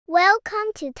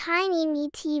Welcome to Tiny Me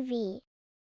TV.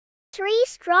 3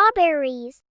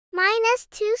 strawberries minus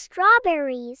 2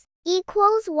 strawberries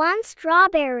equals 1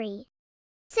 strawberry.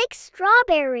 6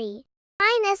 strawberry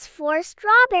minus 4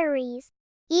 strawberries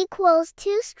equals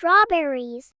 2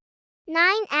 strawberries.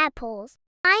 9 apples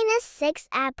minus 6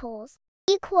 apples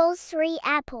equals 3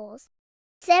 apples.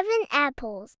 7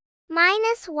 apples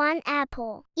minus 1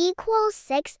 apple equals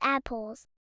 6 apples.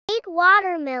 8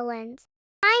 watermelons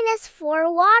minus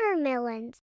 4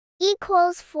 watermelons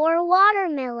equals 4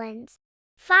 watermelons.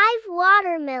 5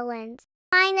 watermelons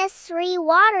minus 3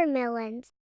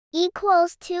 watermelons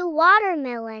equals 2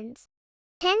 watermelons.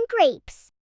 10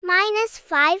 grapes minus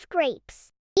 5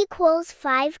 grapes equals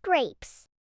 5 grapes.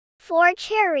 4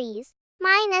 cherries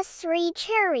minus 3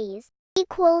 cherries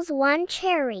equals 1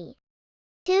 cherry.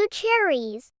 2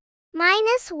 cherries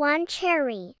minus 1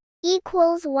 cherry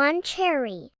equals 1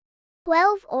 cherry.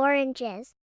 12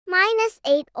 oranges minus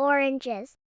 8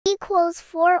 oranges equals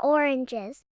 4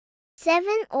 oranges. 7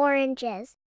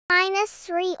 oranges minus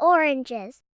 3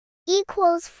 oranges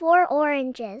equals 4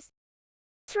 oranges.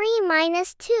 3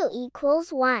 minus 2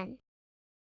 equals 1.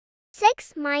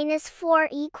 6 minus 4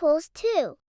 equals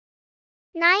 2.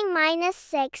 9 minus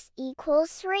 6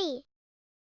 equals 3.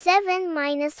 7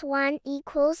 minus 1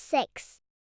 equals 6.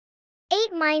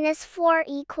 8 minus 4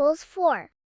 equals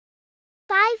 4.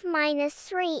 5 minus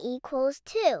 3 equals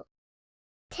 2.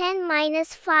 10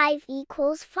 minus 5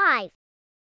 equals 5.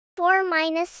 4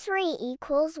 minus 3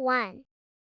 equals 1.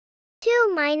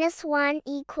 2 minus 1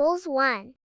 equals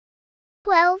 1.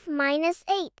 12 minus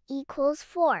 8 equals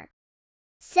 4.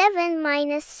 7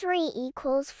 minus 3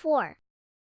 equals 4.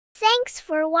 Thanks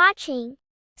for watching.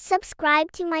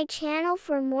 Subscribe to my channel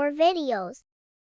for more videos.